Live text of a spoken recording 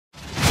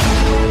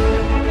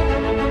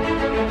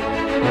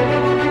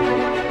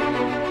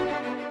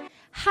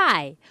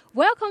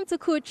Welcome to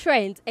Cool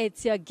Trends.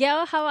 It's your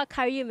girl, Hawa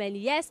Karim, and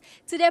yes,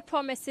 today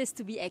promises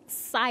to be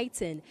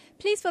exciting.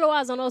 Please follow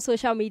us on all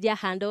social media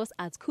handles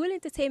at Cool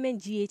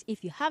Entertainment GH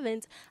if you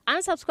haven't,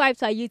 and subscribe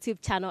to our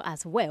YouTube channel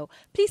as well.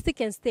 Please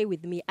stick and stay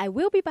with me. I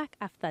will be back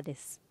after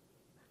this.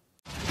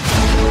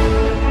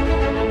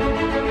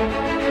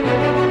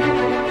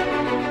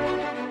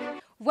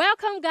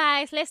 Welcome,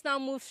 guys. Let's now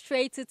move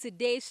straight to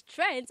today's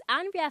trend,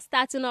 and we are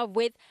starting off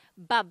with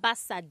Baba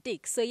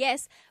Sadiq. So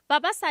yes,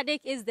 Baba Sadiq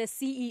is the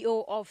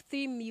CEO of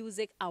 3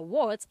 Music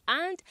Awards,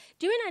 and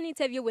during an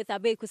interview with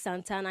Abeku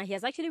Santana, he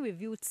has actually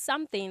revealed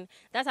something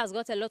that has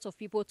got a lot of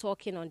people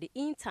talking on the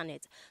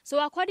internet.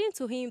 So according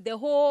to him, the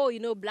whole,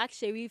 Black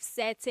Sherif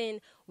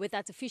setting with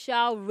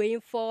artificial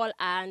rainfall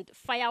and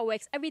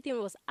fireworks, everything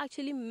was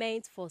actually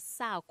meant for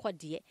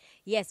Sarkodie.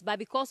 Yes, but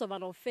because of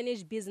an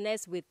unfinished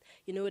business with,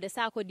 the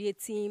Sarkodie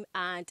team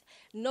and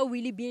not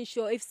really being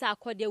sure if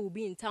Sarkodie will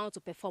be in town to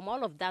perform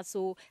all of that.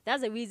 So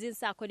that's the reason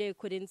Sarkodie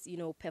couldn't,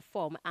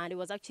 perform, and it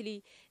was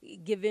actually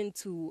given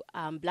to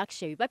Black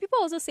Sherif. But people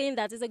are also saying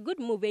that it's a good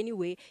move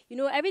anyway.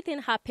 Everything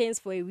happens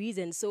for a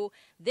reason. So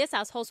this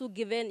has also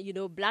given,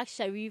 Black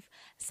Sherif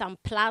some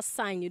plus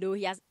sign.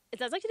 It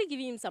has actually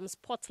given him some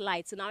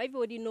spotlight. So now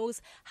everybody knows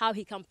how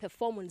he can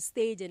perform on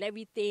stage and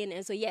everything.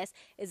 And so, yes,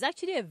 it's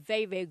actually a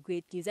very, very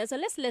great news. And so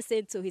let's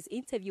listen to his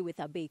interview with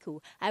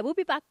Abeku. I will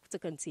be back to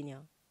continue.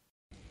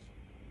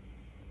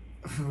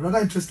 Rather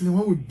interestingly,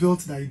 when we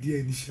built the idea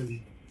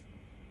initially,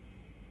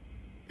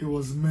 it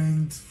was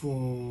meant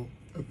for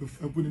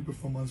a winning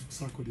performance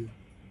for Sarkodie.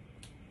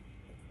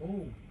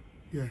 Oh.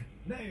 Yeah.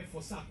 Now for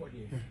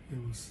Sarkodie? Yeah,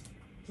 it was.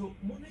 So,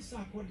 when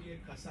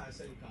Sarkodie Kasa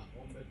Senka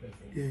on the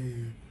performance?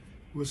 Yeah.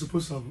 We were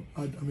supposed to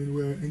have, we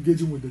were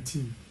engaging with the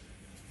team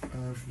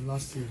from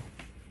last year.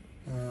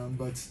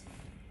 But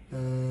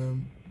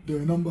there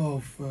were a number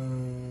of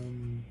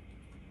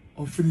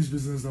unfinished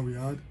business that we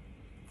had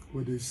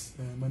with this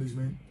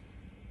management.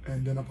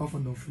 And then apart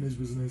from the unfinished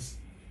business,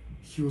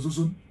 he was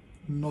also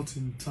not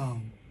in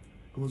town.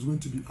 He was going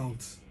to be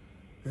out.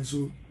 And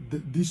so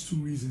these 2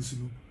 reasons,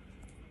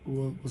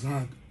 was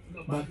hard.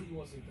 No, but he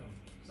was in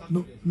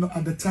town. No,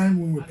 at the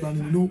time when we were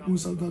planning, we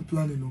started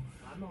planning,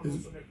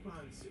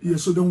 yeah,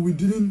 so then we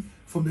didn't,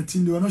 from the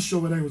team, they were not sure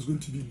whether he was going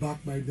to be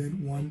back by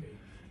then, one. Okay.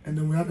 And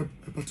then we had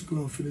a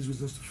particular unfinished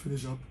business to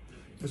finish up.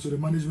 And so the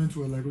management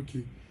were like,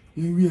 okay,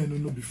 we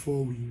don't know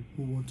before we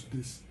move on to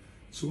this.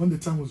 So when the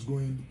time was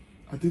going,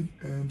 I think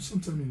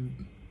sometime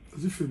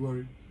in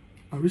February,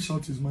 I reached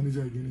out to his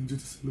manager again and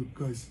just said, look,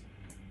 guys,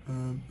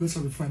 let's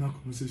have a final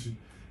conversation.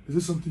 Is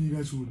this something you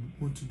guys would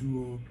want to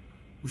do, or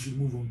we should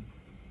move on?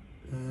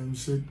 He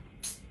said,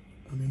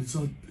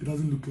 it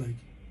doesn't look like.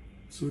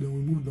 So then we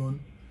moved on.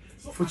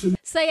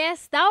 So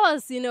yes, that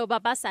was,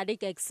 Baba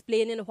Sadiq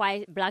explaining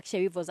why Black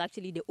Sherif was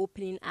actually the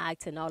opening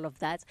act and all of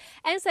that.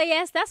 And so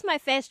yes, that's my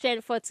first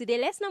trend for today.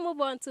 Let's now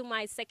move on to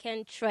my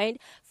second trend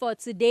for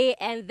today.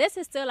 And this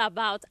is still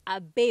about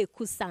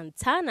Abeku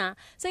Santana.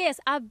 So yes,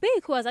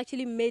 Abeku has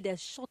actually made a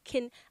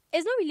shocking,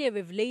 it's not really a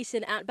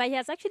revelation, but he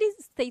has actually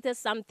stated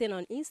something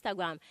on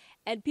Instagram,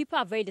 and people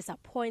are very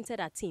disappointed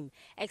at him,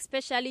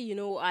 especially,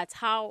 at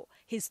how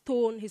his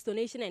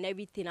tonation and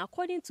everything.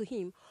 According to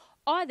him,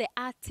 all the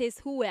artists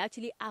who were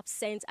actually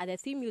absent at the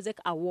 3 Music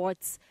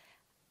Awards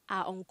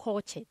are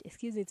uncultured.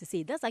 Excuse me to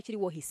say. That's actually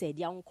what he said.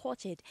 They are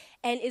uncultured.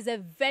 And it's a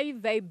very,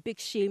 very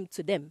big shame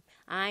to them.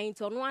 And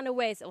to one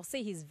way, I'll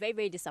say he's very,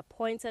 very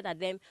disappointed at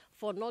them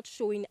for not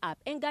showing up.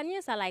 And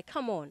Ghanaians are like,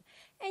 come on.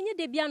 And yet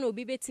they no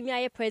be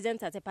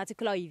present at a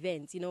particular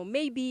event.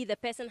 Maybe the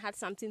person had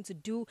something to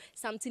do,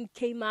 something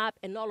came up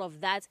and all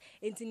of that.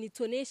 Into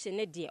intonation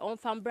on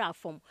Fambra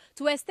form.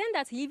 To the extent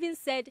that he even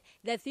said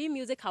the 3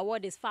 Music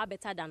Award is far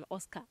better than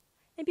Oscar.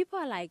 And people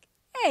are like,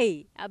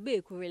 hey,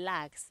 Abeku,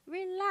 relax.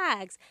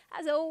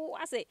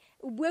 I say,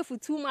 wait for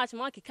too much,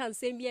 Mark can't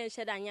say me and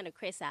Shatta and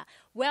Kresa.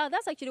 Well,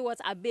 that's actually what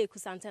Abeku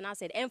Santana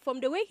said. And from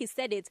the way he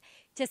said it,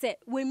 just said,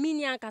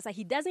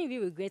 he doesn't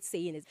even regret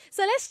saying it.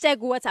 So let's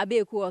check what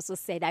Abeku also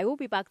said. I will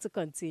be back to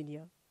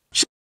continue.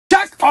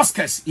 Check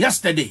Oscars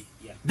yesterday,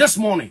 this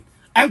morning,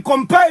 and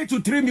compare it to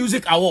 3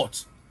 Music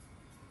Awards.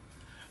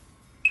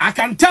 I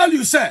can tell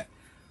you, sir,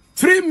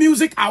 3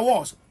 Music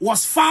Awards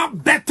was far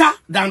better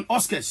than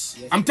Oscars.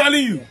 Yes. I'm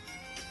telling you. Yeah.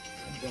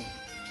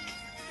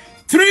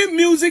 3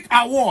 Music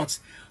Awards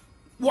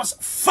was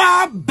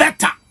far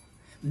better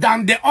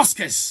than the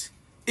Oscars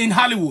in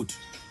Hollywood.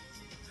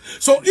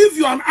 So if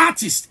you're an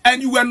artist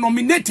and you were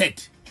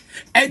nominated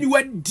and you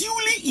were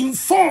duly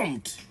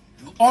informed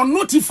or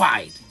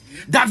notified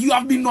that you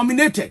have been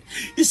nominated,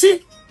 you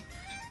see,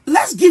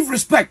 let's give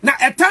respect. Now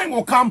a time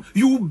will come,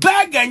 you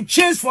beg and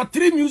chase for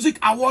 3 Music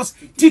Awards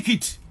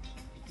ticket.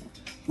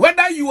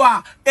 Whether you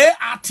are a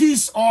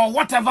artist or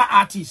whatever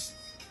artist,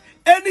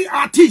 any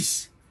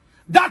artist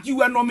that you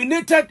were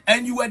nominated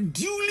and you were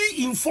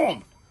duly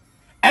informed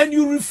and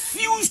you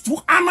refused to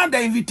honor the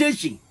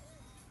invitation,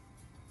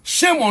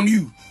 shame on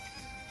you.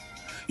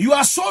 You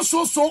are so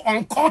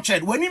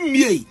uncultured when you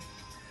me.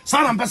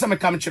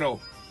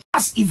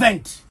 As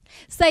event.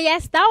 So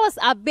yes, that was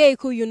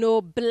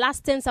Abeku,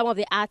 blasting some of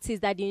the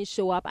artists that didn't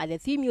show up at the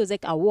 3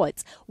 Music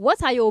Awards.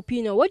 What are your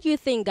opinion? What do you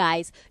think,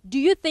 guys? Do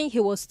you think he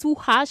was too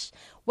harsh?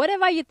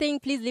 Whatever you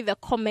think, please leave a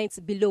comment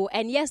below.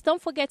 And yes,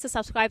 don't forget to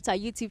subscribe to our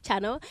YouTube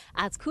channel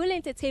at Cool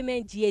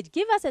Entertainment GH.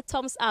 Give us a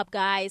thumbs up,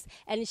 guys,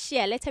 and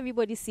share. Let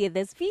everybody see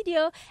this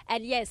video.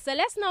 And yes, so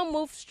let's now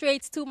move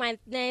straight to my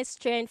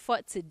next trend for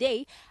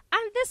today.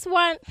 And this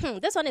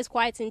one is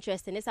quite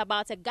interesting. It's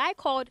about a guy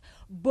called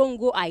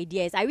Bongo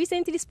Ideas. I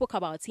recently spoke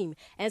about him,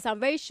 and so I'm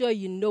very sure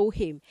you know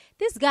him.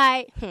 This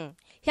guy,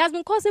 he has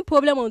been causing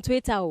problem on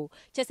Twitter.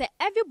 Just say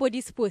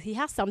everybody's post, he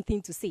has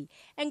something to say.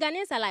 And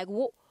Ghanaians are like,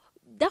 whoa.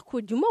 That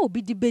could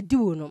be the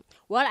bedu no.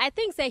 Well, I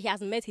think he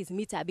has met his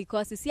meter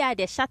because you see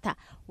the Shatta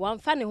one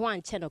funny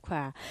one channel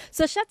cry.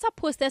 So Shatta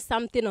posted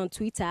something on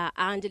Twitter,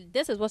 and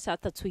this is what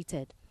Shatta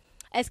tweeted.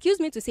 Excuse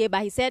me to say,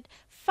 but he said,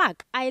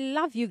 "Fuck, I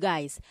love you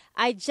guys.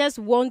 I just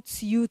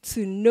want you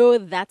to know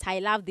that I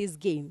love this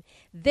game.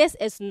 This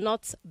is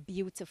not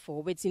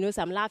beautiful." With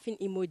some laughing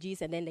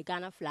emojis and then the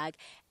Ghana flag.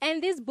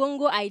 And this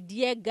Bongo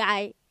Idea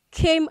guy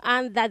came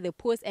under the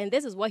post, and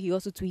this is what he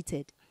also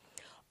tweeted.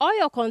 All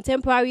your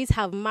contemporaries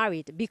have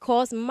married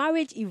because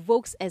marriage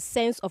evokes a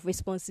sense of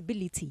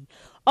responsibility.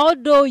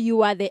 Although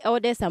you are the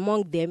eldest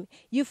among them,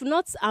 you've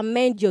not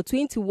amended your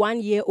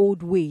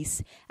 21-year-old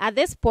ways. At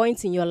this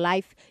point in your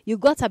life, you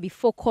gotta be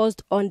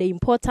focused on the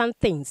important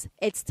things.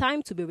 It's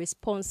time to be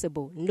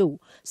responsible. No.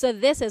 So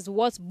this is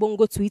what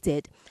Bongo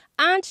tweeted.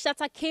 And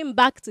Shatta came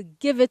back to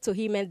give it to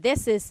him. And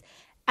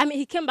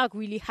he came back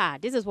really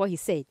hard. This is what he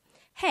said.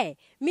 Hey,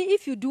 me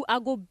if you do, I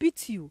go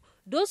beat you.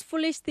 Those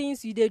foolish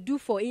things you do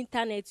for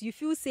internet, you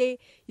feel say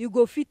you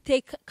go fit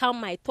take calm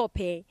my top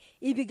hair.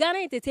 It be Ghana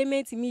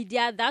entertainment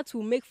media that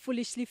will make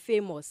foolishly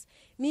famous.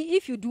 Me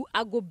if you do,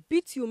 I go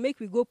beat you, make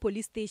we go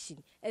police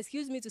station.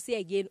 Excuse me to say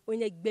again,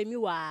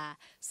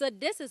 so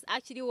this is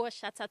actually what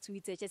Shatta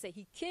tweeted. She said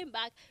he came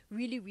back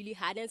really, really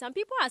hard. And some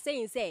people are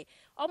saying,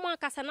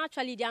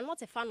 naturally they are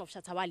not a fan of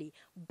Shatta Wale.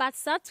 But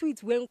that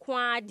tweet went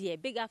quite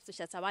big up to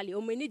Shatta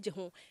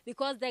Wale,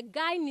 because the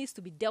guy needs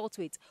to be dealt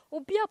with.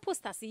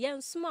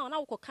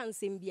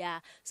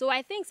 So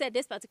I think that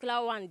this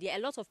particular one, a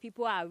lot of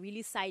people are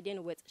really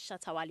siding with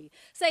Shatta Wale.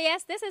 So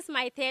yes, this is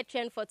my third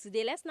trend for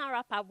today. Let's now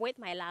wrap up with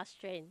my last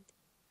trend.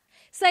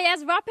 So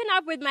yes, wrapping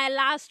up with my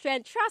last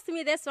trend. Trust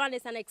me, this one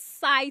is an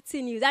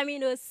exciting news.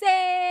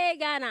 Say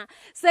Ghana.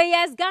 So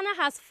yes, Ghana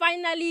has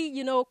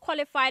finally,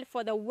 qualified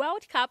for the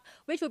World Cup,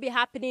 which will be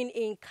happening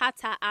in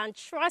Qatar. And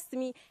trust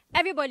me,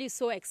 everybody is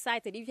so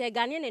excited. If you're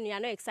Ghanaian and you are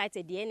not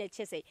excited, the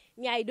NHS say,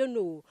 I don't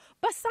know.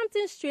 But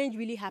something strange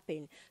really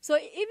happened. So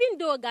even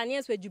though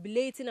Ghanaians were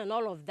jubilating and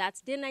all of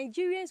that, the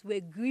Nigerians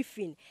were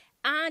grieving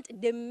and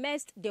they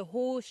messed the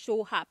whole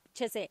show up.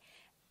 Just say,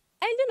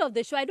 ending of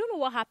the show, I don't know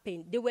what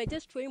happened. They were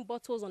just throwing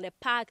bottles on the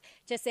park,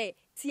 just say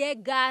tear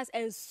gas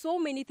and so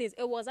many things.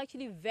 It was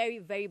actually very,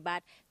 very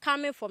bad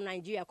coming from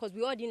Nigeria because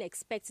we all didn't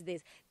expect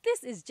this.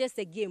 This is just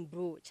a game,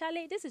 bro.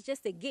 Charlie, this is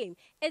just a game.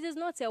 It is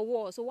not a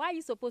war. So why are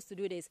you supposed to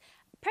do this?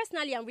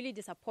 Personally, I'm really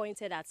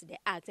disappointed at the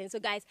act. And so,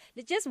 guys,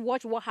 let's just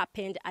watch what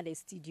happened at the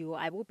studio.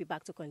 I will be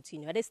back to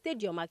continue. At the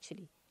stadium,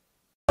 actually.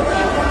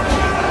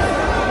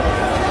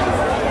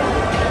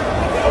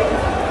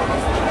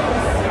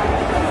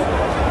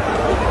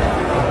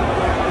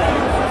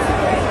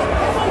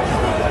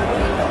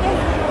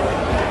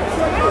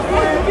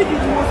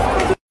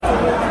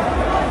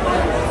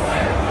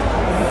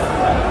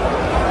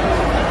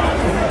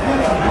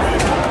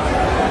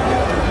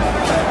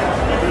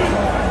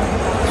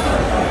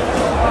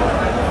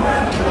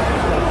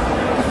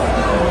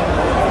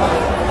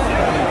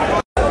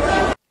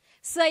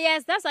 So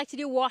yes, that's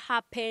actually what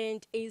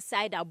happened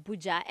inside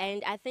Abuja,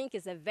 and I think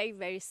it's a very,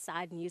 very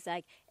sad news.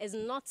 Like, it's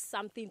not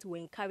something to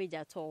encourage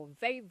at all.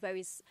 Very,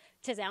 very.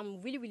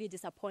 I'm really, really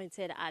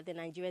disappointed at the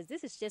Nigerians.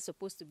 This is just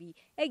supposed to be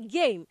a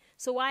game.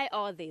 So why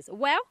all this?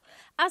 Well,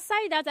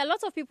 aside that, a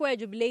lot of people were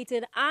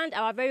jubilating, and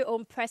our very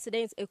own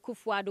President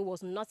Akufo-Addo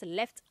was not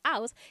left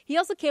out. He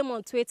also came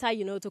on Twitter,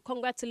 to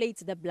congratulate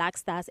the Black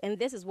Stars, and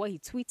this is what he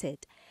tweeted.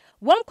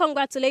 Warm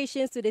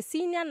congratulations to the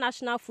senior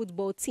national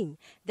football team,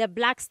 the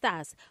Black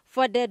Stars,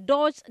 for their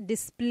dodged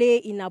display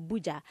in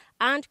Abuja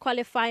and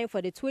qualifying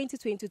for the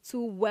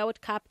 2022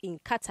 World Cup in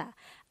Qatar.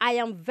 I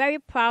am very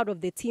proud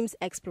of the team's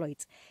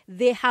exploits.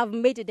 They have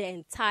made the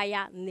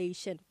entire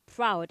nation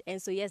proud.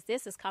 And so, yes,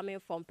 this is coming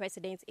from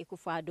President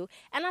Akufo-Addo.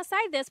 And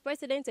aside this,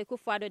 President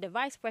Akufo-Addo, the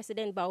Vice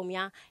President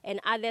Baumia, and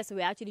others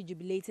were actually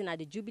jubilating at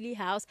the Jubilee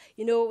House.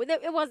 It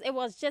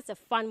was just a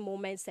fun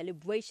moment,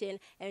 celebration.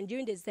 And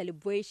during the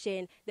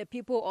celebration, the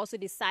people also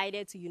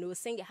decided to,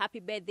 sing a happy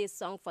birthday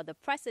song for the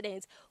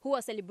president who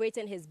was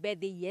celebrating his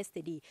birthday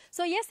yesterday.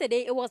 So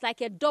yesterday, it was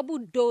like a double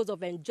dose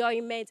of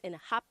enjoyment and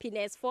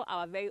happiness for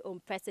our very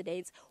own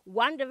president.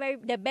 One,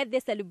 the birthday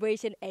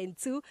celebration, and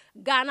two,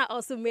 Ghana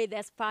also made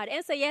us proud.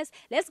 And so, yes,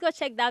 let's go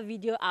check that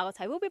video out.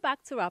 I will be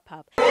back to wrap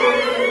up.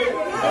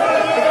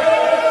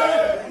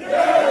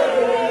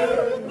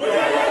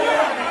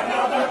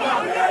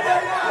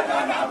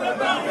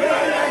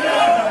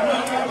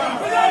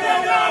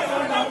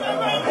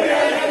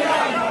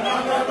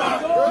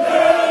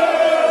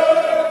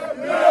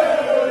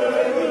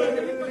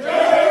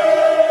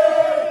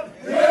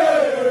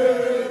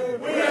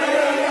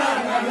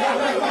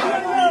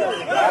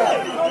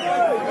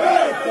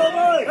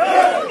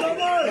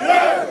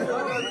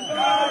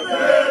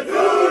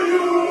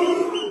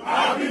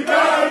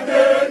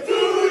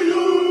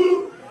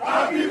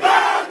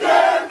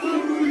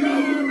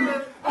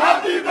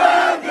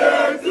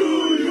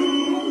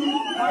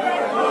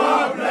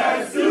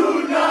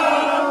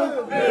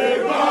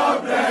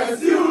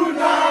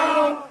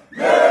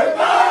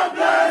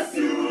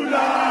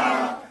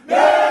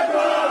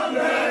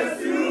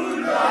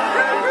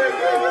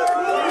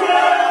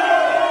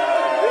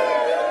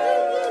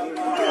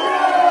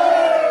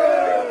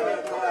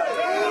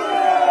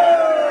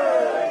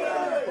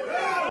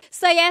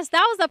 yes,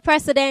 that was the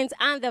president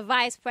and the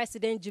vice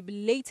president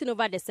jubilating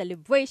over the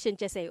celebration.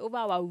 Just say over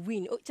our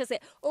win. Just say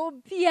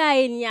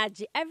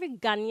every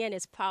Ghanaian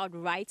is proud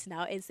right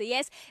now. And so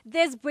yes,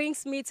 this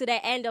brings me to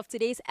the end of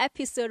today's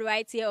episode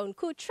right here on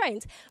Cool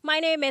Trends. My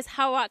name is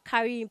Hawa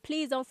Karim.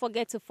 Please don't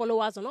forget to follow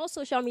us on all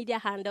social media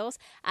handles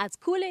at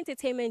Cool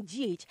Entertainment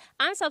GH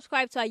and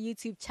subscribe to our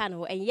YouTube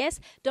channel. And yes,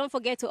 don't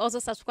forget to also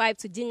subscribe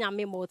to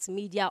Jinyame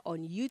Multimedia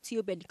on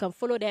YouTube, and you can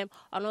follow them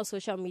on all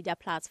social media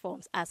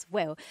platforms as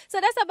well. So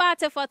that's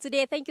about it for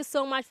today. Thank you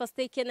so much for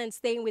sticking and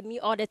staying with me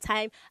all the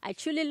time. I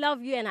truly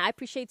love you and I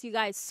appreciate you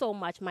guys so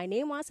much. My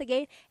name once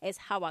again is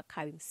Hawa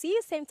Karim. See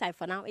you same time.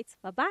 For now, it's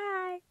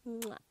bye-bye.